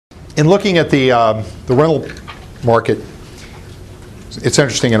In looking at the rental market, it's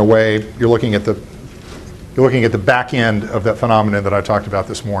interesting in a way. You're looking at the back end of that phenomenon that I talked about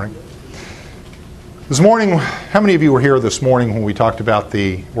this morning. This morning, how many of you were here this morning when we talked about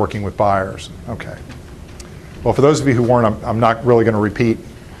the working with buyers? Okay. Well, for those of you who weren't, I'm not really going to repeat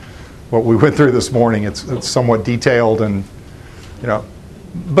what we went through this morning. It's somewhat detailed, and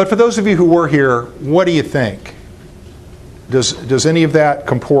But for those of you who were here, what do you think? Does any of that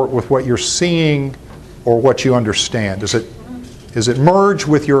comport with what you're seeing or what you understand? Does it merge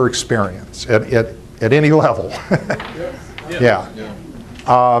with your experience at any level? Yeah.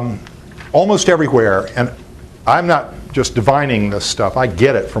 Almost everywhere, and I'm not just divining this stuff. I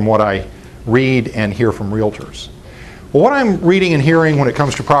get it from what I read and hear from realtors. Well, what I'm reading and hearing when it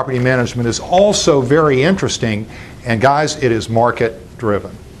comes to property management is also very interesting, and guys, it is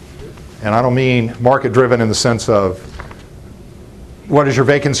market-driven. And I don't mean market-driven in the sense of what is your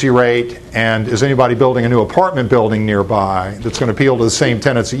vacancy rate, and is anybody building a new apartment building nearby that's going to appeal to the same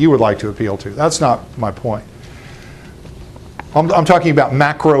tenants that you would like to appeal to. That's not my point. I'm talking about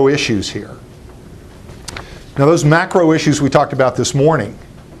macro issues here. Now, those macro issues we talked about this morning,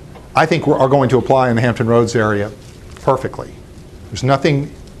 I think are going to apply in the Hampton Roads area perfectly. There's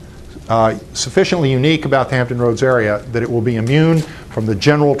nothing sufficiently unique about the Hampton Roads area that it will be immune from the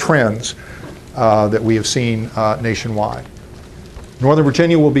general trends that we have seen nationwide. Northern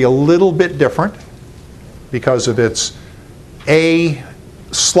Virginia will be a little bit different because of its A,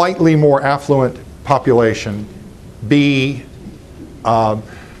 slightly more affluent population, B, a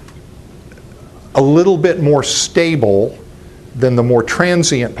little bit more stable than the more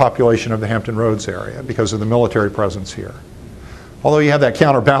transient population of the Hampton Roads area because of the military presence here. Although you have that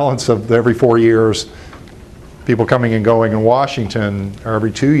counterbalance of every 4 years, people coming and going in Washington, or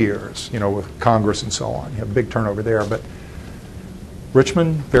every 2 years, with Congress and so on. You have a big turnover there. But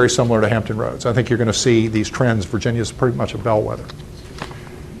Richmond, very similar to Hampton Roads. I think you're going to see these trends. Virginia is pretty much a bellwether.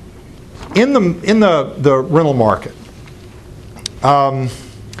 In the rental market,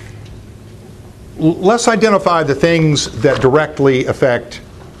 let's identify the things that directly affect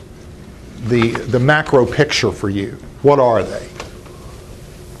the macro picture for you. What are they?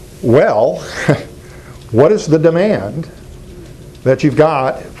 Well, what is the demand that you've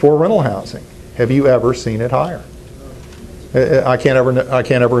got for rental housing? Have you ever seen it higher? I can't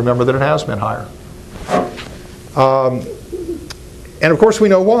ever remember that it has been higher. And of course we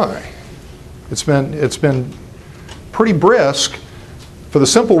know why. It's been pretty brisk for the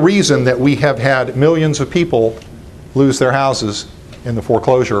simple reason that we have had millions of people lose their houses in the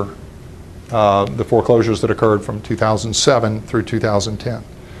foreclosures that occurred from 2007 through 2010.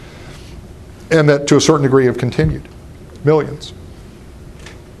 And that to a certain degree have continued. Millions.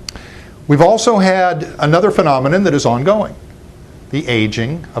 We've also had another phenomenon that is ongoing, the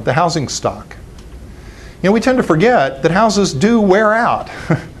aging of the housing stock. We tend to forget that houses do wear out.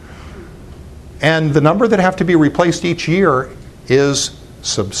 And the number that have to be replaced each year is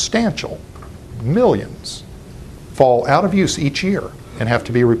substantial. Millions fall out of use each year and have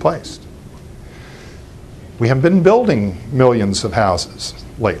to be replaced. We have been building millions of houses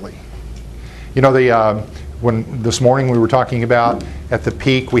lately. When this morning we were talking about at the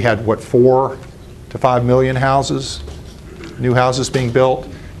peak we had 4 to 5 million houses, new houses being built.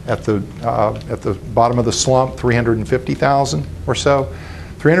 At the bottom of the slump, 350,000 or so.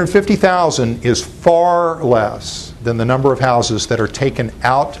 350,000 is far less than the number of houses that are taken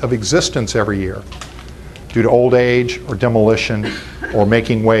out of existence every year due to old age or demolition or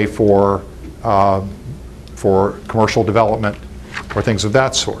making way for commercial development or things of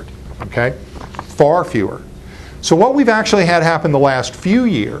that sort. Okay? Far fewer. So what we've actually had happen the last few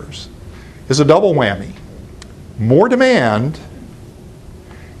years is a double whammy. More demand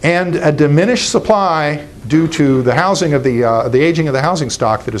and a diminished supply due to the housing of the aging of the housing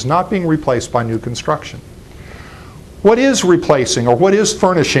stock that is not being replaced by new construction. What is replacing or what is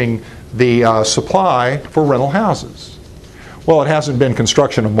furnishing the supply for rental houses? Well, it hasn't been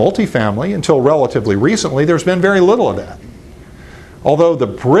construction of multifamily until relatively recently. There's been very little of that. Although the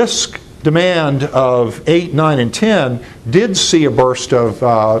brisk demand of 8, 9, and 10 did see a burst of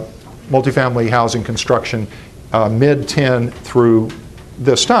multifamily housing construction mid-10 through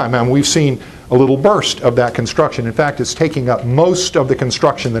this time. And we've seen a little burst of that construction. In fact, it's taking up most of the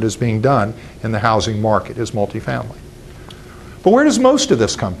construction that is being done in the housing market is multifamily. But where does most of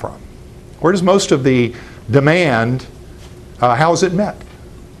this come from? Where does most of the demand, how is it met?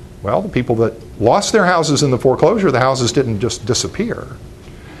 Well, the people that lost their houses in the foreclosure, the houses didn't just disappear.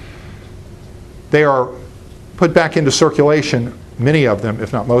 They are put back into circulation, many of them,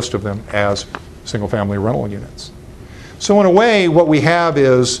 if not most of them, as single-family rental units. So in a way, what we have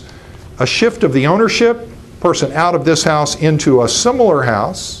is a shift of the ownership, person out of this house into a similar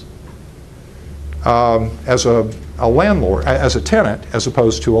house as a landlord, as a tenant, as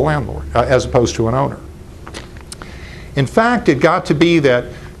opposed to a landlord, as opposed to an owner. In fact, it got to be that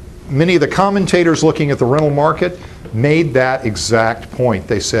many of the commentators looking at the rental market made that exact point.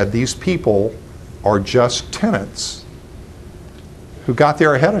 They said these people are just tenants who got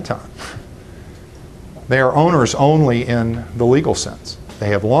there ahead of time. They are owners only in the legal sense. They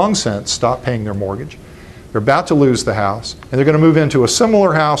have long since stopped paying their mortgage. They're about to lose the house, and they're going to move into a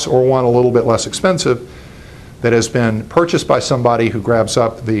similar house or one a little bit less expensive that has been purchased by somebody who grabs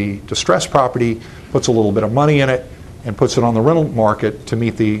up the distressed property, puts a little bit of money in it, and puts it on the rental market to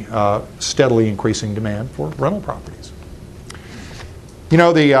meet the steadily increasing demand for rental properties. You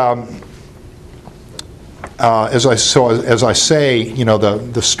know, as I say, you know,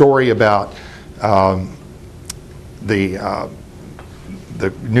 the story about the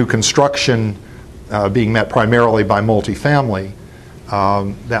new construction being met primarily by multifamily,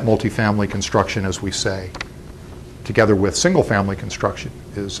 that multifamily construction, as we say, together with single-family construction,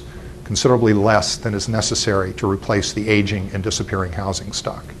 is considerably less than is necessary to replace the aging and disappearing housing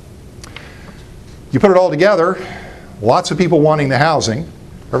stock. You put it all together, lots of people wanting the housing.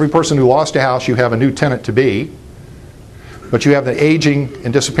 Every person who lost a house, you have a new tenant to be. But you have the aging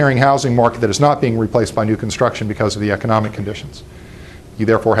and disappearing housing market that is not being replaced by new construction because of the economic conditions. You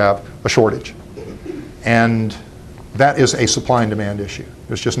therefore have a shortage. And that is a supply and demand issue.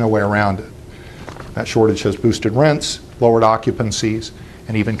 There's just no way around it. That shortage has boosted rents, lowered occupancies,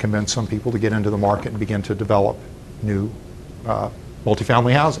 and even convinced some people to get into the market and begin to develop new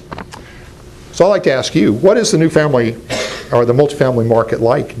multifamily housing. So I'd like to ask you, what is the new family or the multifamily market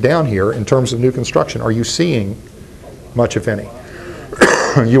like down here in terms of new construction? Are you seeing much, if any?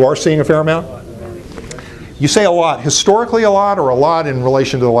 You are seeing a fair amount? You say a lot. Historically a lot, or a lot in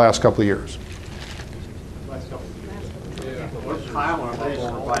relation to the last couple of years? Pile of place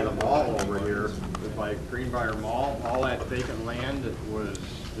over by the mall over here, by Greenbrier Mall, all that vacant land that was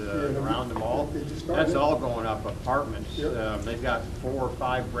around the mall, that's all going up apartments. They've got 4 or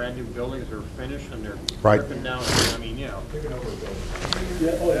 5 brand new buildings that are finished, and they're ripping down. I mean, you know. They're going to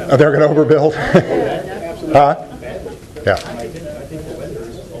overbuild. Oh, they're going to overbuild? Huh? Yeah. I think the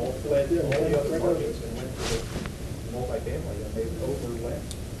lenders all fled all the other markets and went to the multifamily, and they've overlent.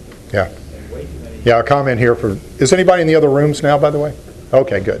 Yeah. Yeah, a comment here for, is anybody in the other rooms now, by the way?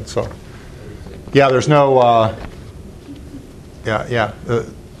 Okay, good. So, yeah, there's no,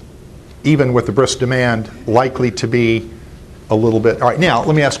 even with the brisk demand, likely to be a little bit. All right, now,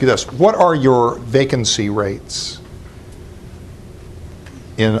 let me ask you this. What are your vacancy rates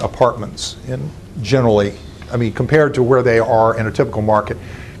in apartments, generally? I mean, compared to where they are in a typical market.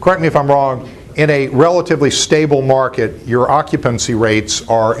 Correct me if I'm wrong. In a relatively stable market, your occupancy rates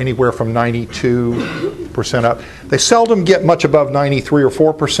are anywhere from 92% up. They seldom get much above 93 or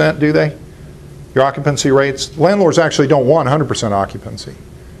 4%, do they? Your occupancy rates? Landlords actually don't want 100% occupancy.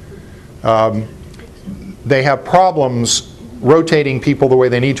 They have problems rotating people the way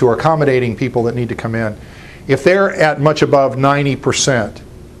they need to, or accommodating people that need to come in. If they're at much above 90%,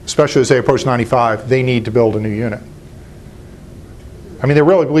 especially as they approach 95, they need to build a new unit. I mean, they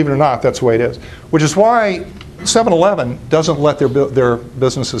really, believe it or not, that's the way it is. Which is why 7-Eleven doesn't let their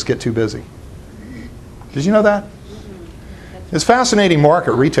businesses get too busy. Did you know that? It's a fascinating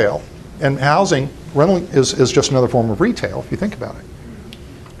market, retail. And housing, rental is just another form of retail, if you think about it.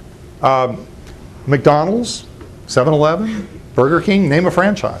 McDonald's, 7-Eleven, Burger King, name a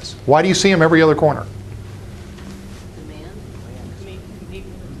franchise. Why do you see them every other corner?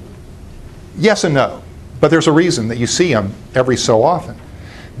 Yes and no. But there's a reason that you see them every so often.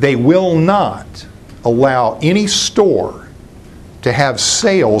 They will not allow any store to have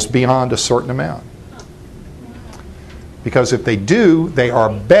sales beyond a certain amount. Because if they do, they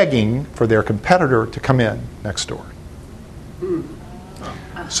are begging for their competitor to come in next door.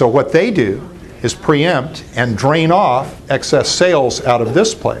 So what they do is preempt and drain off excess sales out of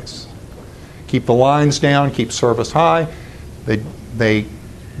this place. Keep the lines down, keep service high. They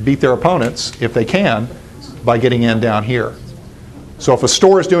beat their opponents, if they can, by getting in down here. So if a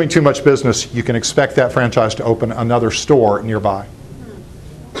store is doing too much business, you can expect that franchise to open another store nearby.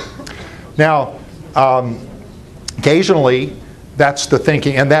 Now, occasionally, that's the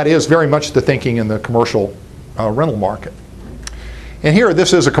thinking, and that is very much the thinking in the commercial rental market. And here,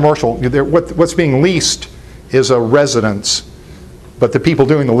 this is a commercial. What's being leased is a residence, but the people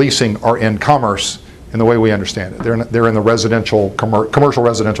doing the leasing are in commerce in the way we understand it. They're in the residential, commercial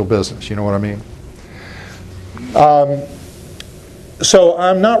residential business, you know what I mean? So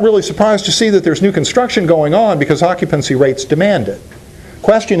I'm not really surprised to see that there's new construction going on because occupancy rates demand it.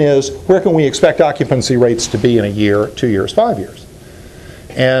 Question is, where can we expect occupancy rates to be in a year, 2 years, 5 years?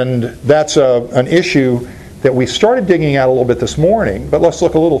 And that's an issue that we started digging out a little bit this morning, but let's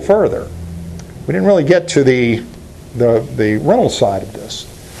look a little further. We didn't really get to the rental side of this.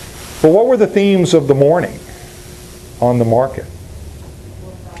 But what were the themes of the morning on the market?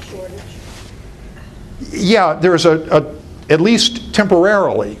 Shortage. Yeah, there's at least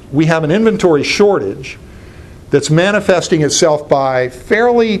temporarily, we have an inventory shortage that's manifesting itself by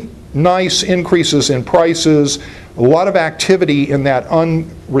fairly nice increases in prices, a lot of activity in that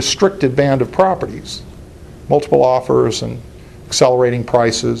unrestricted band of properties, multiple offers and accelerating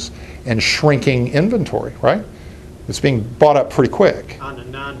prices and shrinking inventory, right? It's being bought up pretty quick. On the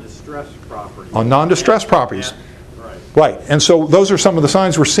non-distressed properties. On non-distressed properties. Right. Right, and so those are some of the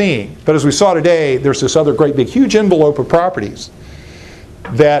signs we're seeing. But as we saw today, there's this other great big huge envelope of properties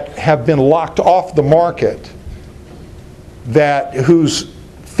that have been locked off the market, that whose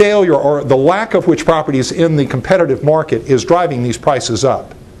failure or the lack of which properties in the competitive market is driving these prices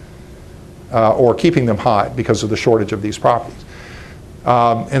up or keeping them high because of the shortage of these properties.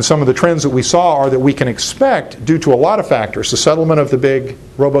 And some of the trends that we saw are that we can expect, due to a lot of factors, the settlement of the big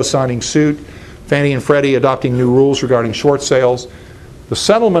robo-signing suit, Fannie and Freddie adopting new rules regarding short sales, the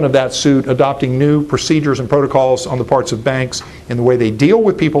settlement of that suit adopting new procedures and protocols on the parts of banks in the way they deal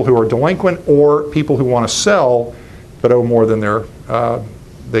with people who are delinquent or people who want to sell but owe more than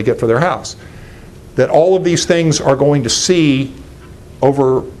they get for their house. That all of these things are going to see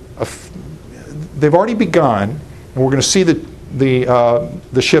they've already begun, and we're going to see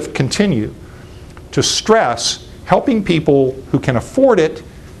the shift continue to stress helping people who can afford it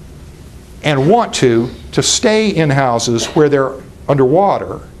and want to stay in houses where they're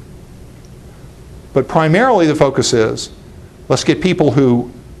underwater. But primarily the focus is, let's get people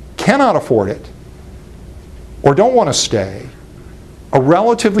who cannot afford it or don't want to stay a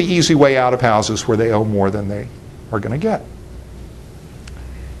relatively easy way out of houses where they owe more than they are going to get.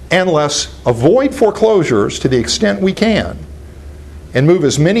 And let's avoid foreclosures to the extent we can and move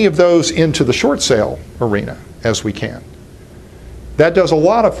as many of those into the short sale arena as we can. That does a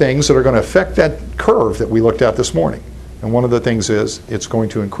lot of things that are going to affect that curve that we looked at this morning. And one of the things is it's going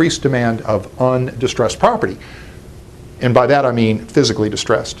to increase demand of undistressed property. And by that I mean physically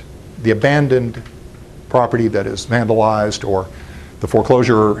distressed. The abandoned property that is vandalized, or the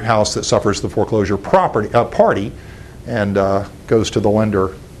foreclosure house that suffers the foreclosure party and goes to the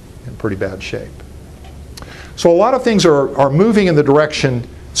lender in pretty bad shape. So a lot of things are moving in the direction.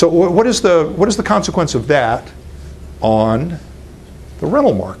 So what is the consequence of that on the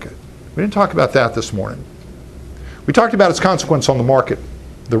rental market? We didn't talk about that this morning. We talked about its consequence on the market,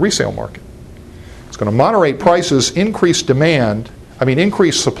 the resale market. It's going to moderate prices, increase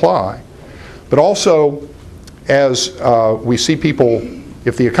supply, but also as we see people,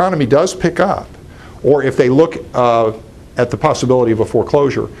 if the economy does pick up, or if they look at the possibility of a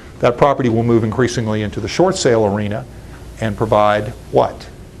foreclosure, that property will move increasingly into the short sale arena and provide what?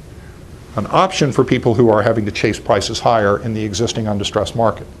 An option for people who are having to chase prices higher in the existing undistressed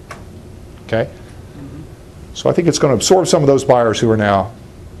market. Okay? So I think it's going to absorb some of those buyers who are now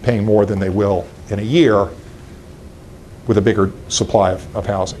paying more than they will in a year with a bigger supply of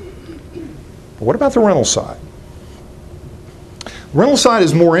housing. But what about the rental side? The rental side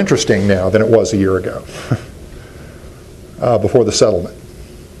is more interesting now than it was a year ago before the settlement.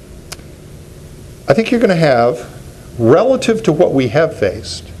 I think you're going to have, relative to what we have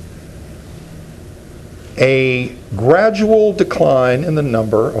faced, a gradual decline in the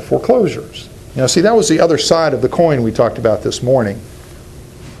number of foreclosures. See, that was the other side of the coin we talked about this morning.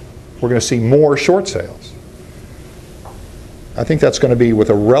 We're going to see more short sales. I think that's going to be with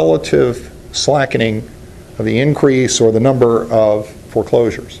a relative slackening of the increase or the number of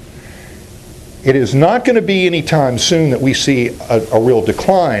foreclosures. It is not going to be any time soon that we see a real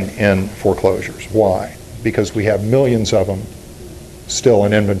decline in foreclosures. Why? Because we have millions of them still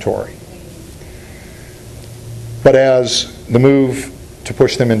in inventory. But as the move to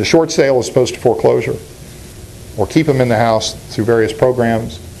push them into short sale as opposed to foreclosure, or keep them in the house through various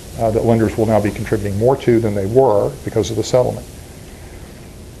programs that lenders will now be contributing more to than they were because of the settlement,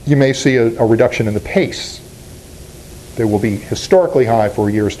 you may see a reduction in the pace. They will be historically high for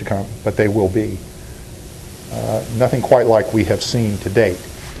years to come, but they will be nothing quite like we have seen to date.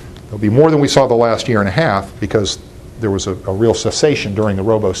 There'll be more than we saw the last year and a half because there was a real cessation during the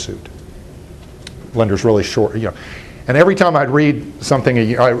robo-suit. Lenders really short, And every time I'd read something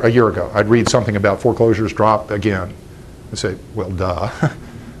a year ago, I'd read something about foreclosures dropped again. I'd say, well, duh.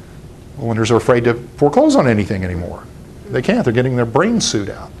 Lenders are afraid to foreclose on anything anymore. They can't. They're getting their brain suit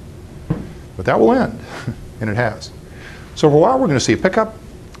out. But that will end, and it has. So for a while we're going to see a pickup.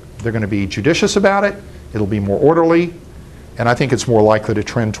 They're going to be judicious about it. It'll be more orderly. And I think it's more likely to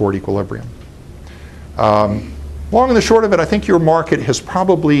trend toward equilibrium. Long and the short of it, I think your market has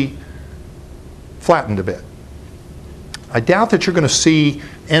probably flattened a bit. I doubt that you're going to see,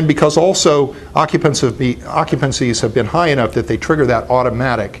 and because also occupancies have been high enough that they trigger that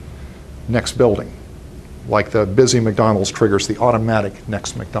automatic next building, like the busy McDonald's triggers the automatic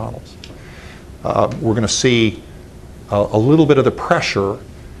next McDonald's. We're going to see a little bit of the pressure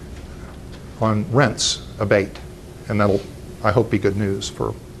on rents abate, and that'll, I hope, be good news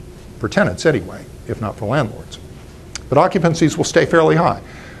for tenants anyway, if not for landlords. But occupancies will stay fairly high.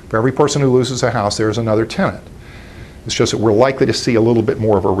 For every person who loses a house, there's another tenant. It's just that we're likely to see a little bit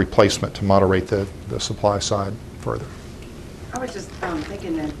more of a replacement to moderate the supply side further. I was just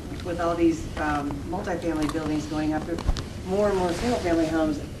thinking that with all these multifamily buildings going up, more and more single-family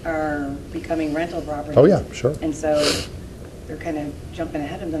homes are becoming rental properties. Oh yeah, sure. And so they're kind of jumping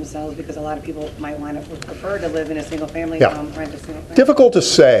ahead of themselves because a lot of people might want to prefer to live in a single-family home, rent a single-family. Difficult to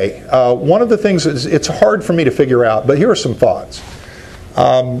say. One of the things is it's hard for me to figure out, but here are some thoughts.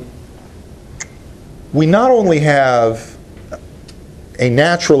 We not only have a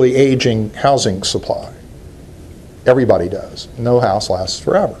naturally aging housing supply, everybody does. No house lasts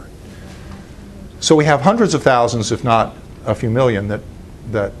forever. So we have hundreds of thousands, if not a few million,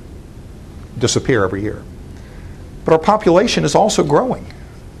 that disappear every year. But our population is also growing.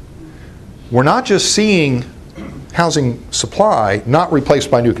 We're not just seeing housing supply not replaced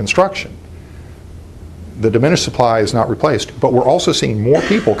by new construction. The diminished supply is not replaced, but we're also seeing more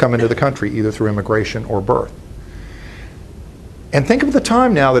people come into the country either through immigration or birth. And think of the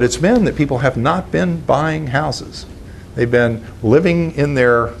time now that it's been that people have not been buying houses. They've been living in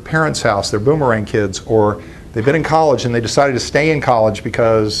their parents' house, their boomerang kids, or they've been in college and they decided to stay in college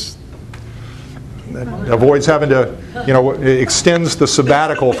because it avoids having to, it extends the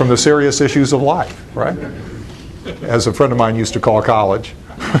sabbatical from the serious issues of life, right? As a friend of mine used to call college.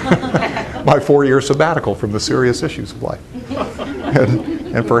 My 4-year sabbatical from the serious issues of life.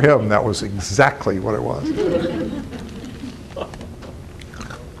 And for him, that was exactly what it was.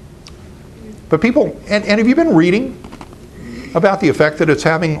 But people, and have you been reading about the effect that it's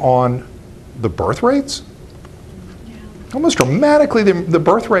having on the birth rates? Almost dramatically, the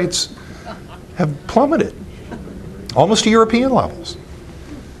birth rates have plummeted, almost to European levels.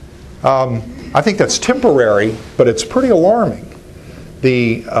 I think that's temporary, but it's pretty alarming.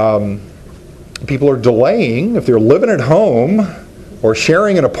 People are delaying, if they're living at home or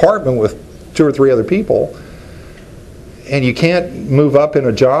sharing an apartment with 2 or 3 other people, and you can't move up in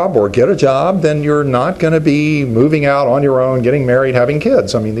a job or get a job, then you're not going to be moving out on your own, getting married, having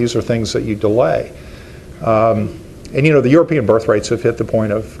kids. I mean, these are things that you delay. And the European birth rates have hit the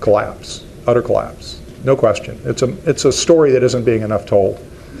point of collapse, utter collapse, no question. It's a story that isn't being enough told.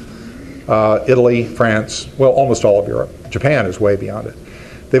 Italy, France, well, almost all of Europe. Japan is way beyond it.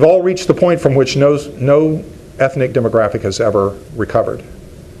 They've all reached the point from which no ethnic demographic has ever recovered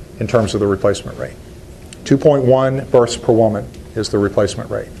in terms of the replacement rate. 2.1 births per woman is the replacement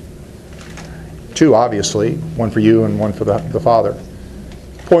rate. 2, obviously, one for you and one for the father.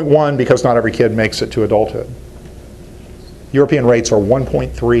 0.1 because not every kid makes it to adulthood. European rates are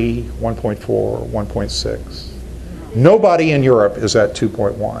 1.3, 1.4, 1.6. Nobody in Europe is at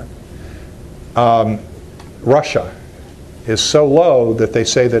 2.1. Russia is so low that they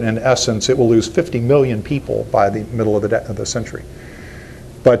say that in essence it will lose 50 million people by the middle of the century.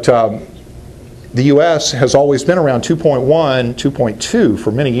 But the US has always been around 2.1, 2.2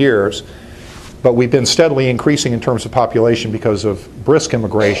 for many years, but we've been steadily increasing in terms of population because of brisk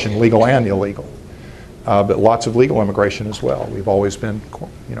immigration, legal and illegal. But lots of legal immigration as well. We've always been,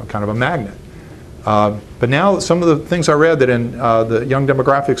 kind of a magnet. But now some of the things I read that in the young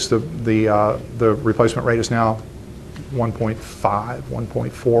demographics, the replacement rate is now 1.5,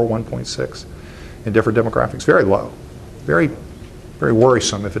 1.4, 1.6 in different demographics. Very low, very, very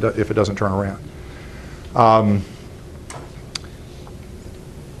worrisome if it doesn't turn around.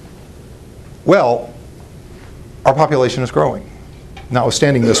 Well, our population is growing,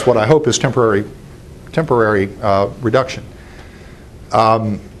 notwithstanding this, what I hope is temporary reduction.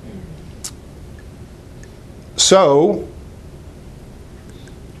 So,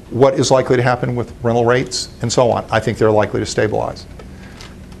 what is likely to happen with rental rates and so on? I think they're likely to stabilize.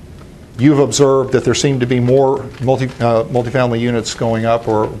 You've observed that there seem to be more multifamily units going up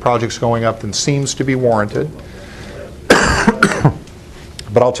or projects going up than seems to be warranted.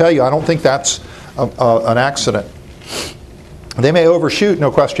 But I'll tell you, I don't think that's an accident. They may overshoot,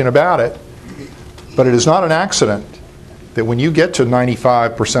 no question about it, but it is not an accident that when you get to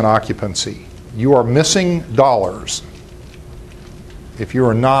 95% occupancy, you are missing dollars if you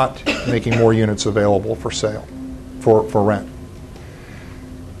are not making more units available for sale, for rent,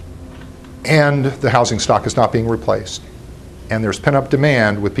 and the housing stock is not being replaced, and there's pent-up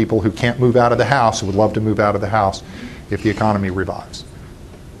demand with people who can't move out of the house, who would love to move out of the house if the economy revives.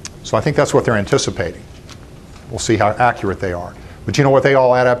 So I think that's what they're anticipating. We'll see how accurate they are. But you know what they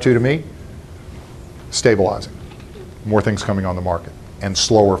all add up to me? Stabilizing. More things coming on the market and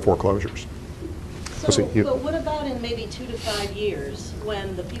slower foreclosures. So, but what about in maybe 2 to 5 years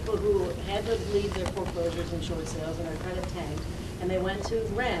when the people who had to leave their foreclosures and short sales and their credit tanked and they went to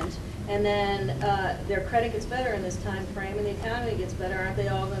rent and then their credit gets better in this time frame and the economy gets better, aren't they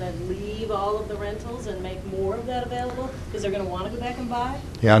all going to leave all of the rentals and make more of that available because they're going to want to go back and buy?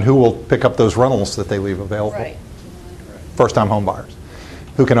 Yeah, and who will pick up those rentals that they leave available? Right. First-time home buyers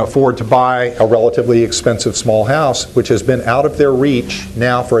who can afford to buy a relatively expensive small house, which has been out of their reach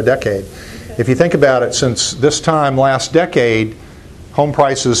now for a decade. If you think about it, since this time last decade, home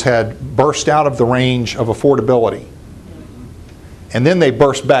prices had burst out of the range of affordability. And then they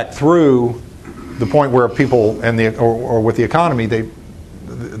burst back through the point where people, and or with the economy, the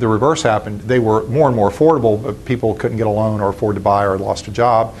reverse happened. They were more and more affordable, but people couldn't get a loan or afford to buy or lost a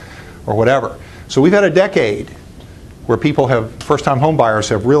job or whatever. So we've had a decade where people have, first-time home buyers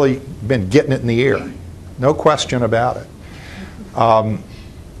have really been getting it in the air. No question about it.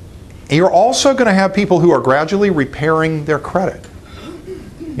 And you're also going to have people who are gradually repairing their credit.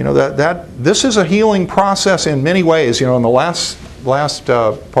 You know, this is a healing process in many ways. You know, in the last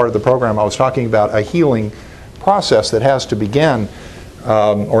part of the program, I was talking about a healing process that has to begin,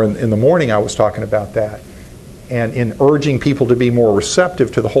 or in the morning I was talking about that, and in urging people to be more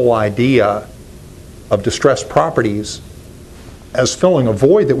receptive to the whole idea of distressed properties as filling a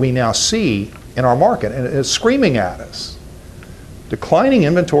void that we now see in our market, and it's screaming at us. Declining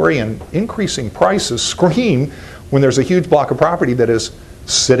inventory and increasing prices scream when there's a huge block of property that is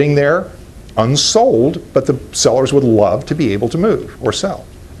sitting there unsold, but the sellers would love to be able to move or sell.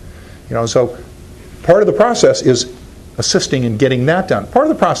 You know, so part of the process is assisting in getting that done. Part of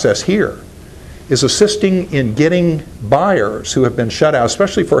the process here is assisting in getting buyers who have been shut out,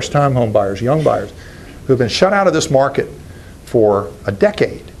 especially first-time home buyers, young buyers, who have been shut out of this market for a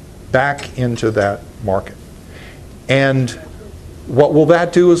decade, back into that market. And what will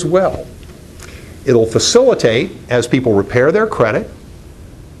that do as well? It'll facilitate, as people repair their credit,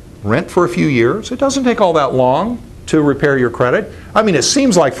 rent for a few years. It doesn't take all that long to repair your credit. I mean, it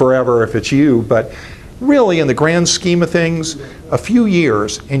seems like forever if it's you, but really in the grand scheme of things, a few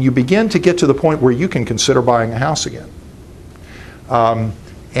years, and you begin to get to the point where you can consider buying a house again.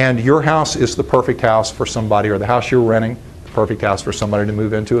 And your house is the perfect house for somebody, or the house you're renting, the perfect house for somebody to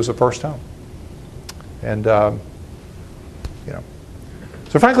move into as a first home. And, you know.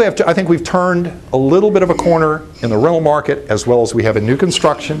 So frankly, I think we've turned a little bit of a corner in the rental market, as well as we have a new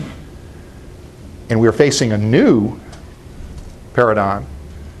construction, and we're facing a new paradigm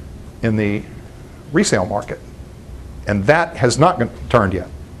in the resale market. And that has not turned yet.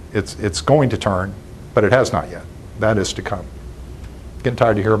 It's going to turn, but it has not yet. That is to come. Getting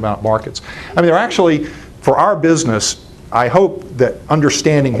tired to hear about markets. I mean, they're actually, for our business, I hope that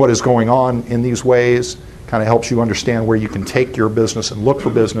understanding what is going on in these ways kind of helps you understand where you can take your business and look for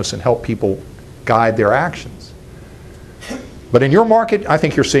business and help people guide their actions. But in your market, I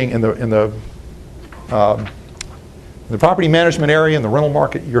think you're seeing in the property management area, in the rental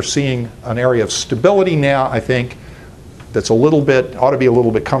market, you're seeing an area of stability now, I think, that's a little bit, ought to be a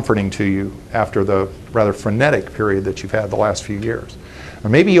little bit comforting to you after the rather frenetic period that you've had the last few years. Or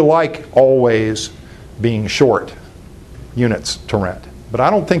maybe you like always being short units to rent, but I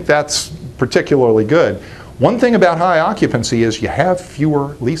don't think that's particularly good. One thing about high occupancy is you have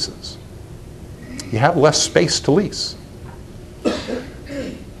fewer leases. You have less space to lease.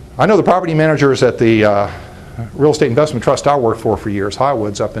 I know the property managers at the real estate investment trust I worked for years,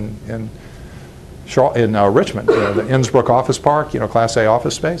 Highwoods up in Richmond, the Innsbrook office park, you know, Class A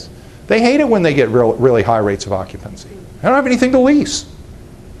office space. They hate it when they get really high rates of occupancy. They don't have anything to lease.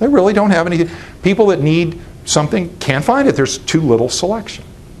 They really don't have anything. People that need something can't find it. There's too little selection.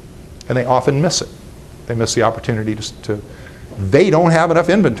 And they often miss it. They miss the opportunity to they don't have enough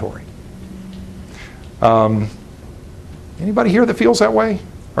inventory. Anybody here that feels that way?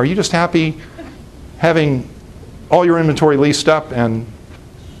 Are you just happy having all your inventory leased up and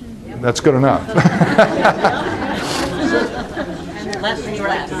that's good enough?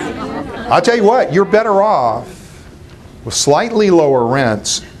 I'll tell you what, you're better off with slightly lower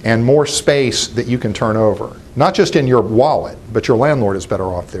rents and more space that you can turn over. Not just in your wallet, but your landlord is better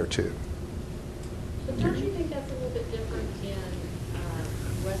off there too. But don't you think that's a little bit different in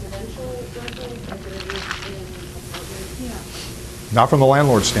residential rentals as it is in apartments? not from the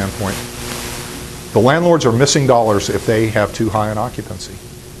landlord's standpoint. The landlords are missing dollars if they have too high an occupancy.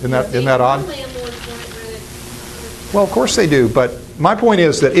 Isn't that odd? Well, of course they do, but my point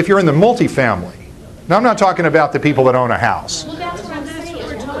is that if you're in the multifamily, now I'm not talking about the people that own a house. Well, that's what I'm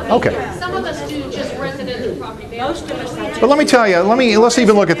saying. Okay. Some of us do just residential property management. But let me tell you, let's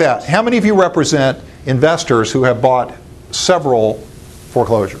even look at that. How many of you represent investors who have bought several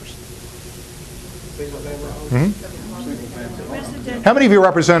foreclosures? How many of you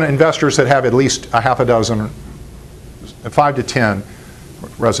represent investors that have at least a half a dozen, 5 to 10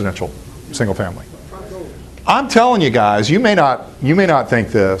 residential, single family? I'm telling you guys, you may not think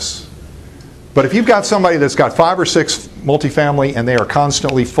this, but if you've got somebody that's got 5 or 6 multifamily and they are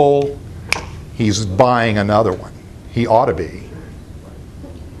constantly full, he's buying another one. He ought to be.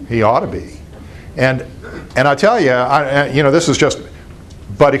 He ought to be. And I tell you, this is just,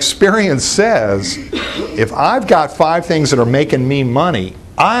 but experience says, if I've got 5 things that are making me money,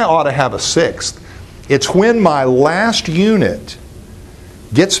 I ought to have a 6th. It's when my last unit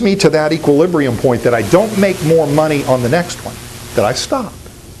gets me to that equilibrium point that I don't make more money on the next one, that I stop.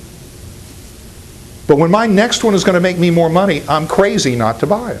 But when my next one is going to make me more money, I'm crazy not to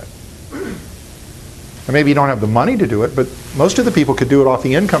buy it. And maybe you don't have the money to do it, but most of the people could do it off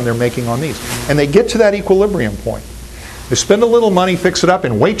the income they're making on these. And they get to that equilibrium point. They spend a little money, fix it up,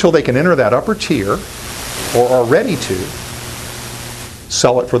 and wait till they can enter that upper tier, or are ready to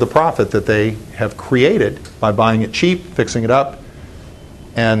sell it for the profit that they have created by buying it cheap, fixing it up,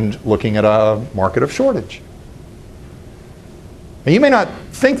 and looking at a market of shortage. Now, you may not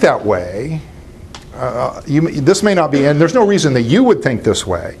think that way. This may not be, and there's no reason that you would think this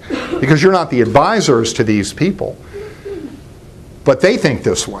way, because you're not the advisors to these people, but they think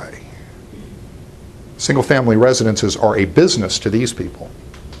this way. Single-family residences are a business to these people.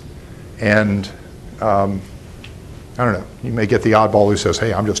 And I don't know, you may get the oddball who says,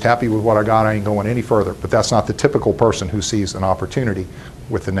 hey, I'm just happy with what I got, I ain't going any further. But that's not the typical person who sees an opportunity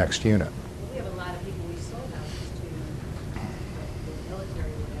with the next unit. We have a lot of people we sold houses to, the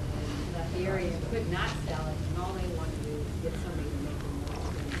military, whatever, left the area, could not sell it, and all they want to do is get somebody to make them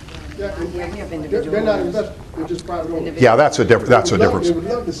more. Yeah, we have individual They're not owners. investors, they're just private owners. Yeah, that's a difference. They would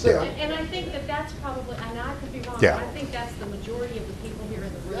love to sell. And I think that that's probably, and I could be wrong, but Yeah. I think that's the majority of the people here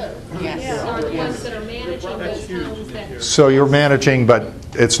in the room. Yes. Are the ones that are managing those homes that. So you're managing, but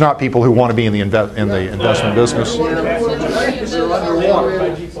it's not people who want to be in the investment business. They're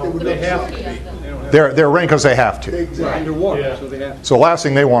underwater. They would love to sell. They're renting because they have to. Underwater, so they have. So the last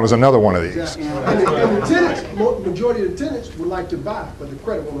thing they want is another one of these. And the tenants, majority of the tenants would like to buy, but the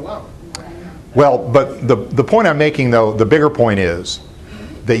credit won't allow it. Well, but the point I'm making, though, the bigger point is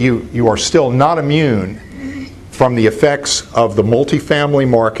that you are still not immune from the effects of the multifamily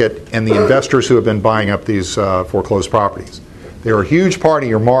market and the investors who have been buying up these foreclosed properties. They're a huge part of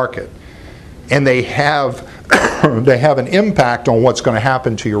your market, and they have they have an impact on what's going to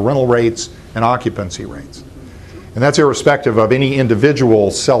happen to your rental rates and occupancy rates. And that's irrespective of any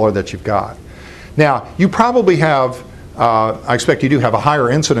individual seller that you've got. Now, you probably have, I expect you do have a higher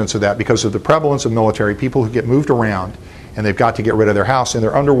incidence of that because of the prevalence of military, people who get moved around and they've got to get rid of their house and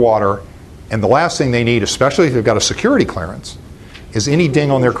they're underwater, and the last thing they need, especially if they've got a security clearance, is any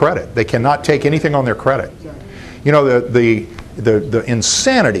ding on their credit. They cannot take anything on their credit. You know, the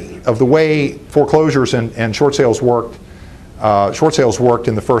insanity of the way foreclosures and short sales worked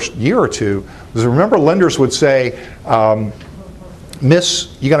in the first year or two was, remember, lenders would say,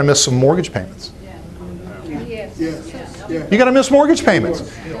 you got to miss some mortgage payments. You got to miss mortgage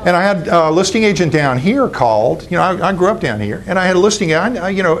payments. And I had a listing agent down here called, I grew up down here, and I had a listing,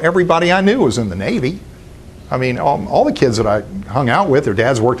 everybody I knew was in the Navy. I mean, all the kids that I hung out with, their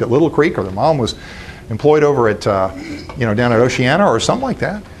dads worked at Little Creek, or their mom was employed over at, down at Oceana or something like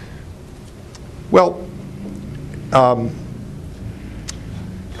that. Well,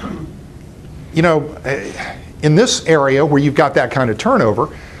 in this area where you've got that kind of turnover,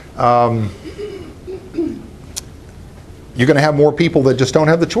 you're going to have more people that just don't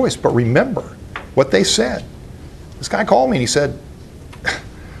have the choice. But remember what they said. This guy called me and he said,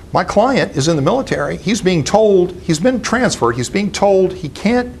 my client is in the military. He's being told, he's been transferred, he's being told he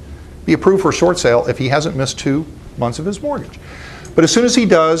can't be approved for a short sale if he hasn't missed 2 months of his mortgage. But as soon as he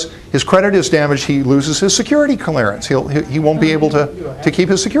does, his credit is damaged, he loses his security clearance. He won't be able to keep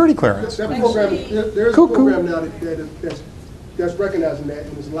his security clearance. That program, there's a program now that's recognizing that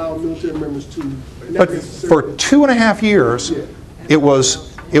and is allowing military members to. But for 2.5 years, it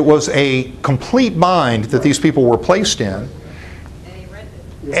was a complete bind that these people were placed in.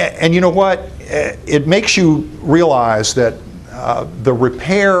 And you know what? It makes you realize that the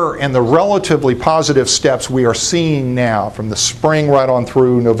repair and the relatively positive steps we are seeing now from the spring right on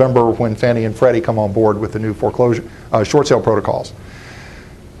through November when Fannie and Freddie come on board with the new foreclosure short sale protocols.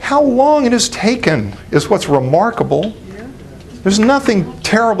 How long it has taken is what's remarkable. There's nothing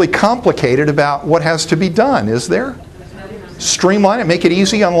terribly complicated about what has to be done, is there? Streamline it, make it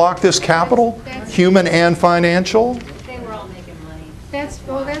easy, unlock this capital, human and financial. They were all making money. That's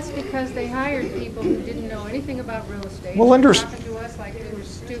because they hired people who didn't know anything about real estate. Well, lenders- Talking to us like we were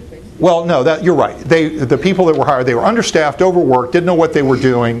stupid. Well, no, you're right. The people that were hired, they were understaffed, overworked, didn't know what they were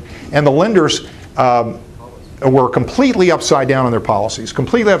doing, and the lenders were completely upside down on their policies,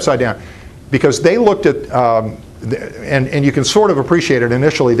 completely upside down, because they looked at, and you can sort of appreciate it,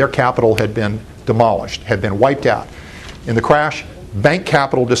 initially their capital had been demolished, had been wiped out. In the crash, bank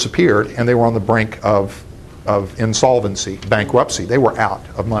capital disappeared, and they were on the brink of insolvency, bankruptcy. They were out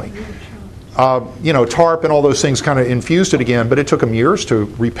of money. TARP and all those things kind of infused it again, but it took them years to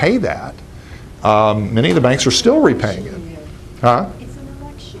repay that. Many of the banks are still repaying it. Huh? It's an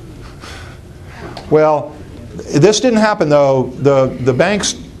election. Well, this didn't happen, though. The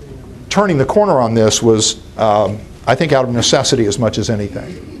banks turning the corner on this was, I think, out of necessity as much as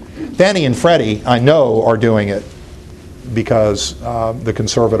anything. Fannie and Freddie, I know, are doing it because the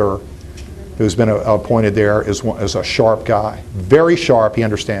conservator who's been appointed there is a sharp guy. Very sharp, he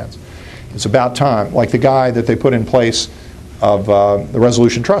understands. It's about time. Like the guy that they put in place of the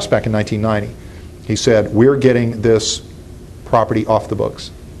Resolution Trust back in 1990. He said, we're getting this property off the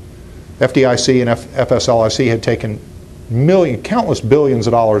books. FDIC and FSLIC had taken countless billions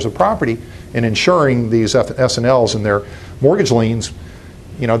of dollars of property in insuring these S&Ls and their mortgage liens.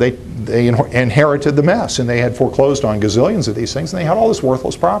 They inherited the mess, and they had foreclosed on gazillions of these things, and they had all this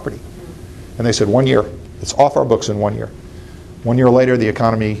worthless property. And they said, 1 year, it's off our books in 1 year. 1 year later, the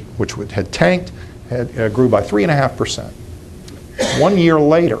economy, which had tanked, grew by 3.5%. 1 year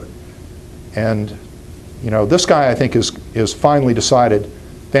later, and this guy, I think, is finally decided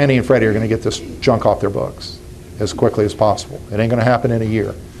Fannie and Freddie are going to get this junk off their books as quickly as possible. It ain't going to happen in a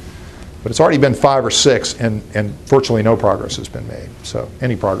year. But it's already been 5 or 6, and virtually no progress has been made. So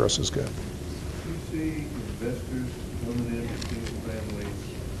any progress is good. Do you see investors coming into single-family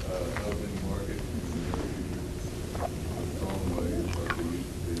housing market in the wrong way like they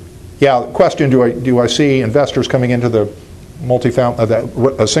used to be? Yeah, the question, do I see investors coming into the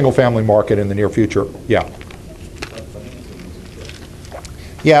single-family market in the near future? Yeah.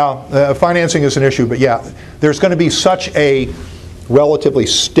 Yeah, financing is an issue, but yeah, there's going to be such a relatively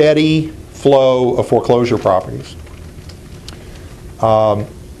steady flow of foreclosure properties. Not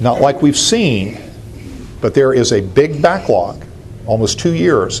like we've seen, but there is a big backlog, almost 2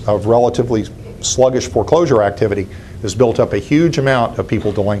 years of relatively sluggish foreclosure activity has built up a huge amount of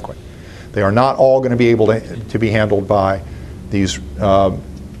people delinquent. They are not all going to be able to be handled by these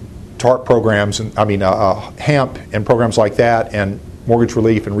TARP programs, and HAMP and programs like that, and mortgage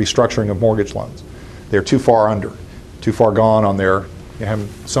relief and restructuring of mortgage loans. They're too far gone on their,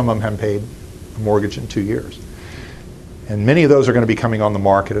 some of them haven't paid a mortgage in 2 years. And many of those are going to be coming on the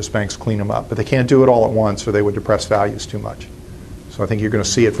market as banks clean them up, but they can't do it all at once or they would depress values too much. So I think you're going to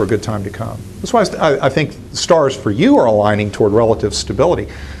see it for a good time to come. That's why I think the stars for you are aligning toward relative stability.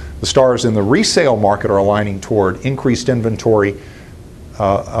 The stars in the resale market are aligning toward increased inventory,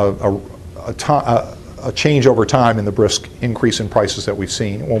 a change over time in the brisk increase in prices that we've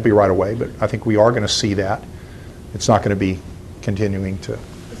seen. It won't be right away, but I think we are going to see that. It's not going to be continuing to match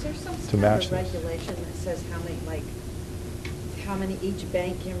this. Is there some kind of regulation that says how many each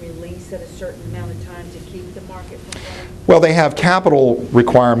bank can release at a certain amount of time to keep the market from going? Well, they have capital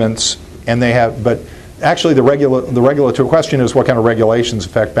requirements, and they have, but actually the regulatory question is what kind of regulations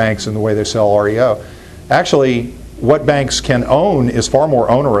affect banks and the way they sell REO. Actually, what banks can own is far more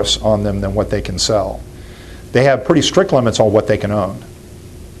onerous on them than what they can sell. They have pretty strict limits on what they can own.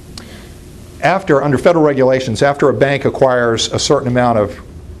 Under federal regulations, after a bank acquires a certain amount of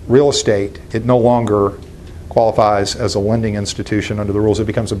real estate, it no longer qualifies as a lending institution under the rules. It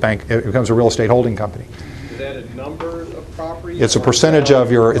becomes a bank. It becomes a real estate holding company. Is that a number of properties? It's a percentage of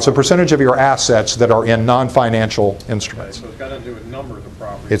your assets that are in non-financial instruments. Okay, so it's got to do with numbers of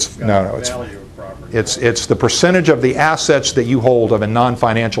properties. Value of properties. It's the percentage of the assets that you hold of a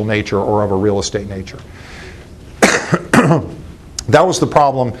non-financial nature or of a real estate nature. That was the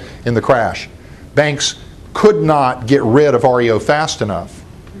problem in the crash. Banks could not get rid of REO fast enough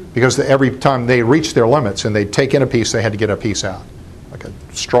because every time they reached their limits and they'd take in a piece, they had to get a piece out. Like a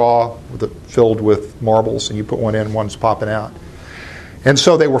straw filled with marbles, and you put one in, one's popping out. And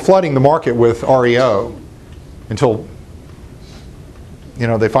so they were flooding the market with REO until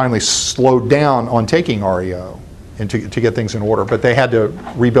they finally slowed down on taking REO and to get things in order. But they had to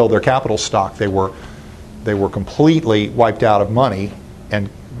rebuild their capital stock. They were completely wiped out of money, and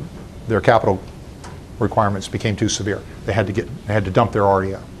their capital requirements became too severe. They had to dump their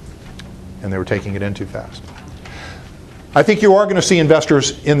REO, and they were taking it in too fast. I think you are going to see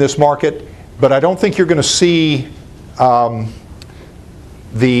investors in this market, but I don't think you're going to see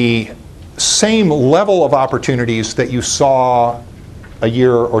the same level of opportunities that you saw a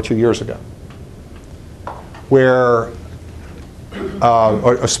year or 2 years ago, where,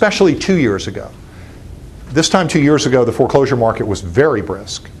 or especially 2 years ago. This time 2 years ago, the foreclosure market was very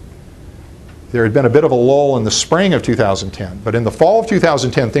brisk. There had been a bit of a lull in the spring of 2010, but in the fall of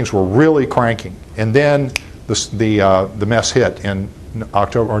 2010, things were really cranking. And then the mess hit in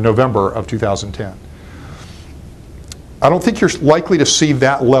October or November of 2010. I don't think you're likely to see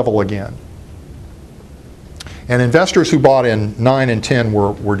that level again. And investors who bought in 9 and 10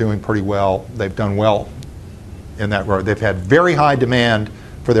 were doing pretty well. They've done well in that road. They've had very high demand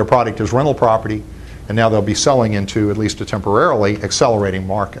for their product as rental property, and now they'll be selling into, at least a temporarily, accelerating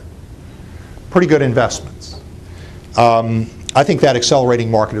market. Pretty good investments. I think that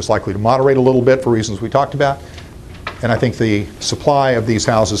accelerating market is likely to moderate a little bit for reasons we talked about, and I think the supply of these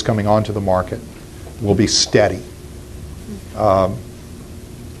houses coming onto the market will be steady. And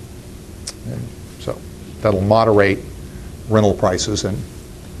so that'll moderate rental prices and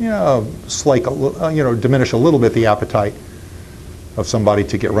diminish a little bit the appetite of somebody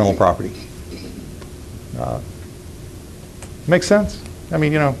to get rental property. Makes sense? I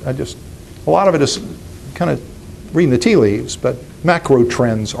mean, a lot of it is kind of reading the tea leaves, but macro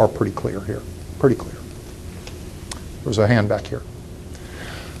trends are pretty clear here. Pretty clear. There's a hand back here.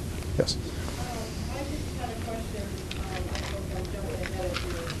 Yes. I just had a question. I don't know if I'm jumping ahead of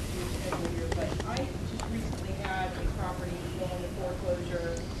your schedule here, but I just recently had a property go into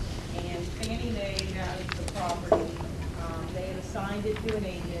foreclosure, and Fannie Mae has the property. They had assigned it to an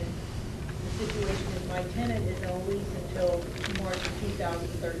agent. The situation is my tenant is on lease until March of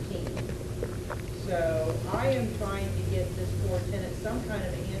 2013. So I am trying to get this poor tenant some kind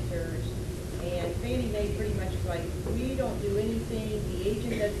of answers, and Fannie Mae pretty much is like, we don't do anything. The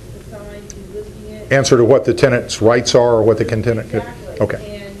agent that's assigned to listing it. Answer to what the tenant's rights are or what the tenant could. Exactly.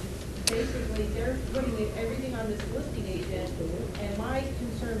 Okay. And basically they're putting everything on this listing agent, and my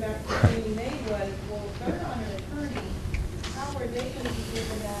concern back to Fannie Mae was, well, if they're not an attorney, how are they going to be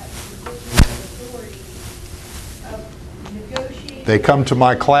given that authority of negotiating? They come to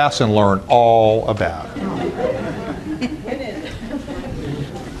my class and learn all about it.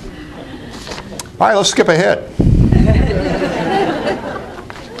 All right, let's skip ahead.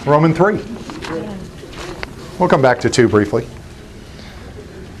 Roman 3. We'll come back to 2 briefly.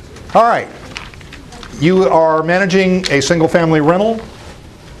 All right. You are managing a single-family rental,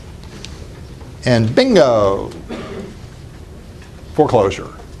 and bingo,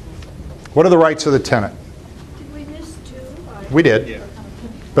 foreclosure. What are the rights of the tenant? Did we miss 2? We did,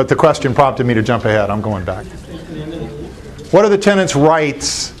 but the question prompted me to jump ahead. I'm going back. What are the tenant's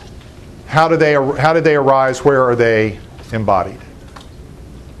rights? How did they arise? Where are they embodied?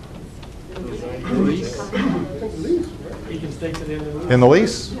 In the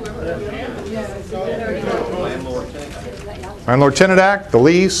lease? Landlord-Tenant Act, the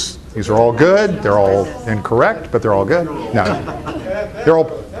lease. These are all good. They're all incorrect, but they're all good. No. They're all.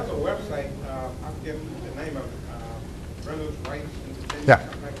 That's a website. I'll give the name of it. Rentals Rights and Yeah.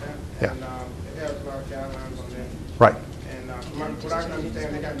 stuff like that. Yeah. And it has a lot of guidelines on that. Right. And from what I can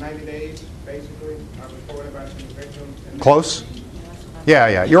understand, they got 90 days, basically, before everybody's in the victim. Close?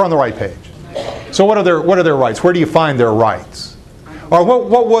 Yeah. You're on the right page. So what are their rights? Where do you find their rights? Or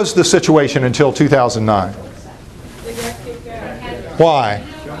what was the situation until 2009? They got kicked out. Why?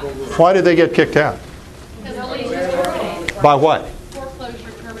 Why did they get kicked out? Because the lease was terminated. By what?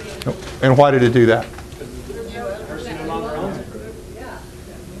 Foreclosure terminated. And why did it do that?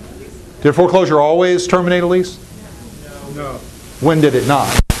 Did foreclosure always terminate a lease? No. When did it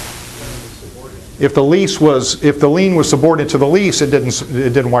not? If the lien was subordinate to the lease, it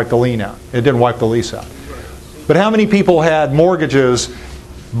didn't wipe the lien out. It didn't wipe the lease out. But how many people had mortgages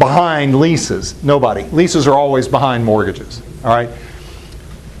behind leases? Nobody. Leases are always behind mortgages. All right.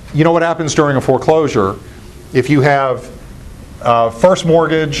 You know what happens during a foreclosure? If you have first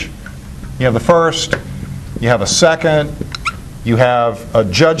mortgage, you have the first, you have a second, you have a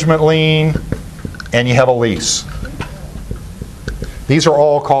judgment lien, and you have a lease. These are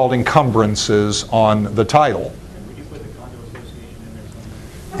all called encumbrances on the title.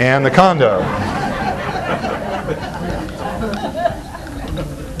 And the condo.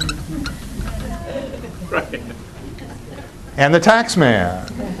 And the tax man.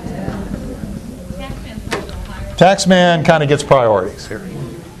 Tax man kind of gets priorities here.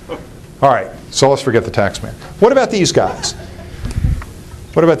 All right, so let's forget the tax man. What about these guys?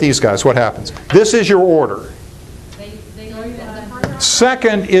 What about these guys? What happens? This is your order.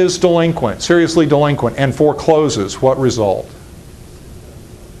 Second is delinquent, seriously delinquent, and forecloses. What result?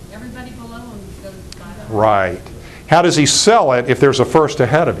 Everybody below him goes by the... Right. How does he sell it if there's a first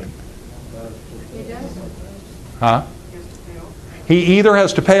ahead of him? He does. Huh? He either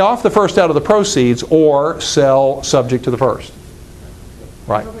has to pay off the first out of the proceeds or sell subject to the first.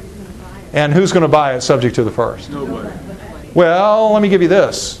 Right. And who's going to buy it subject to the first? Nobody. Well, let me give you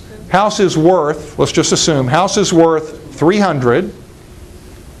this. House is worth, let's just assume, house is worth 300.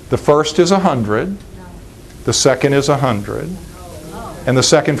 The first is 100. The second is 100. And the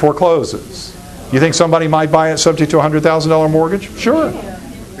second forecloses. You think somebody might buy it subject to a $100,000 mortgage? Sure.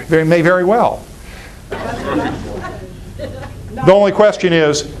 May very well. The only question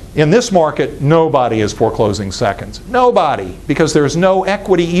is, in this market, nobody is foreclosing seconds. Nobody. Because there's no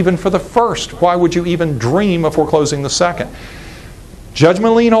equity even for the first. Why would you even dream of foreclosing the second?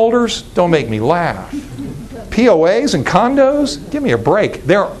 Judgment lien holders, don't make me laugh. POAs and condos, give me a break.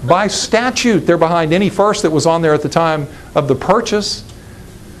 They're, by statute, they're behind any first that was on there at the time of the purchase.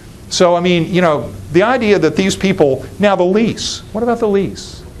 So, I mean, you know, the idea that these people, now the lease. What about the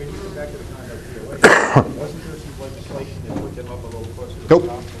lease? Can you go back to the condo POA? Wasn't there some legislation that put them up a little closer to the Nope.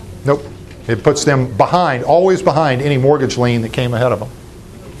 top? Nope. It puts them behind, always behind any mortgage lien that came ahead of them.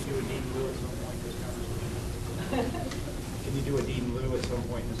 Can you do a deed in lieu at some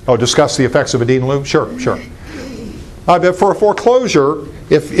point? Oh, discuss the effects of a deed in lieu? Sure, sure. But for a foreclosure,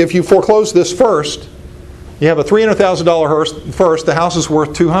 if you foreclose this first, you have a $300,000 first, the house is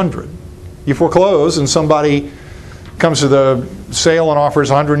worth $200,000. You foreclose and somebody comes to the sale and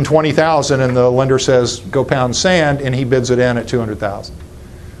offers $120,000 and the lender says, go pound sand, and he bids it in at $200,000.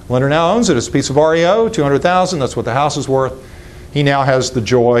 Lender now owns it. It's a piece of REO, $200,000. That's what the house is worth. He now has the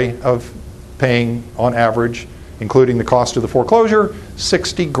joy of paying, on average, including the cost of the foreclosure,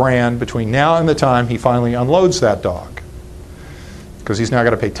 $60,000 between now and the time he finally unloads that dog. Because he's now got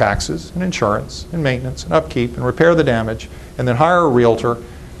to pay taxes and insurance and maintenance and upkeep and repair the damage and then hire a realtor,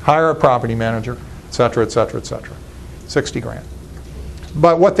 hire a property manager, et cetera, et cetera, et cetera. $60,000.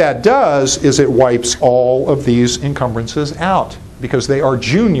 But what that does is it wipes all of these encumbrances out because they are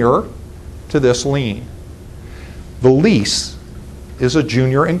junior to this lien. The lease is a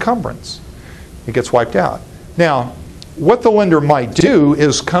junior encumbrance. It gets wiped out. Now, what the lender might do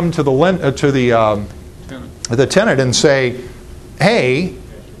is come to the tenant and say, hey,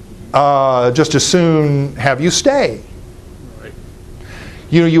 just as soon have you stay. Right.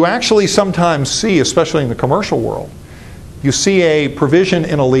 You know, you actually sometimes see, especially in the commercial world, you see a provision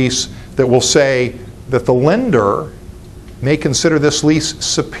in a lease that will say that the lender may consider this lease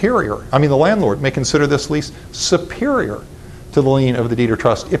superior. I mean, the landlord may consider this lease superior to the lien of the deed or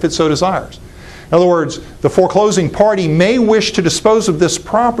trust if it so desires. In other words, the foreclosing party may wish to dispose of this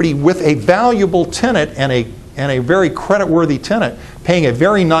property with a valuable tenant and a very creditworthy tenant paying a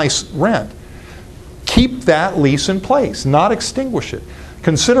very nice rent. Keep that lease in place, not extinguish it.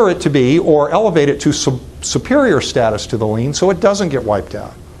 Consider it to be or elevate it to superior status to the lien so it doesn't get wiped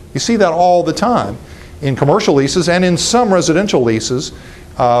out. You see that all the time in commercial leases and in some residential leases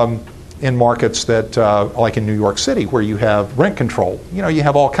in markets that, like in New York City, where you have rent control. You know, you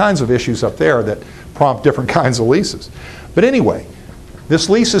have all kinds of issues up there that prompt different kinds of leases. But anyway, this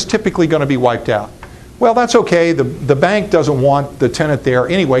lease is typically going to be wiped out. Well, that's okay. The bank doesn't want the tenant there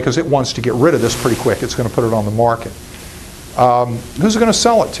anyway because it wants to get rid of this pretty quick. It's going to put it on the market. Who's it going to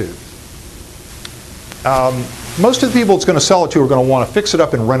sell it to? Most of the people it's going to sell it to are going to want to fix it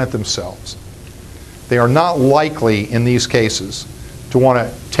up and rent it themselves. They are not likely, in these cases, to want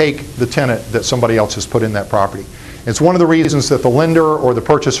to take the tenant that somebody else has put in that property. It's one of the reasons that the lender or the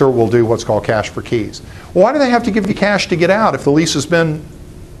purchaser will do what's called cash for keys. Well, why do they have to give you cash to get out if the lease has been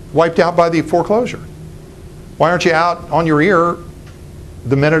wiped out by the foreclosure? Why aren't you out on your ear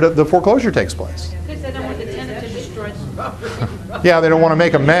the minute the foreclosure takes place? Because they don't want the tenant to destroy the property. Yeah, they don't want to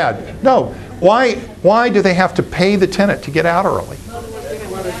make them mad. No. Why do they have to pay the tenant to get out early? Well, in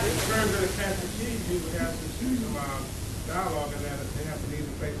terms of the cash for keys, you would have some dialogue in that they have to leave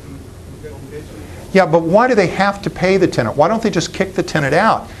the place in good condition. Yeah, but why do they have to pay the tenant? Why don't they just kick the tenant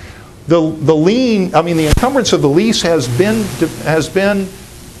out? The lien, I mean, the encumbrance of the lease has been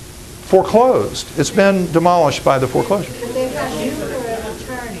foreclosed. It's been demolished by the foreclosure. But they got you for an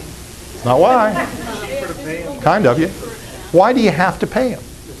attorney. Not why. Kind of, yeah. Why do you have to pay them?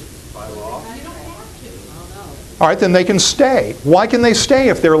 All right, then they can stay. Why can they stay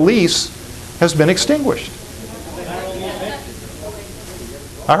if their lease has been extinguished?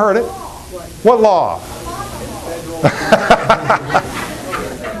 I heard it. What law?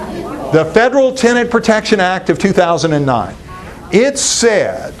 The Federal Tenant Protection Act of 2009. It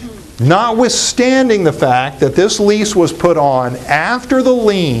said, notwithstanding the fact that this lease was put on after the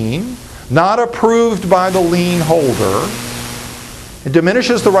lien, not approved by the lien holder, it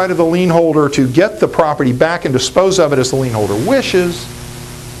diminishes the right of the lien holder to get the property back and dispose of it as the lien holder wishes.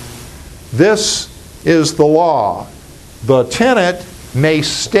 This is the law. The tenant may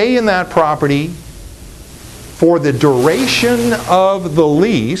stay in that property for the duration of the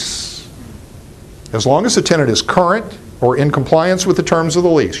lease, as long as the tenant is current or in compliance with the terms of the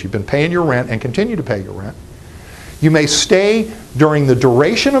lease. You've been paying your rent and continue to pay your rent. You may stay during the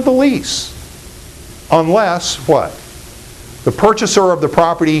duration of the lease unless, what? The purchaser of the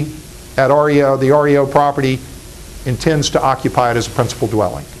property at REO, the REO property, intends to occupy it as a principal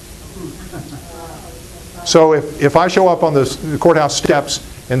dwelling. So if I show up on the courthouse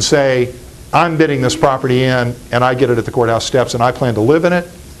steps and say, I'm bidding this property in and I get it at the courthouse steps and I plan to live in it,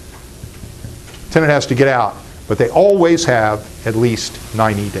 tenant has to get out. But they always have at least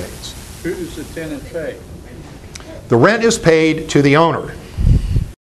 90 days. Who does the tenant pay? The rent is paid to the owner.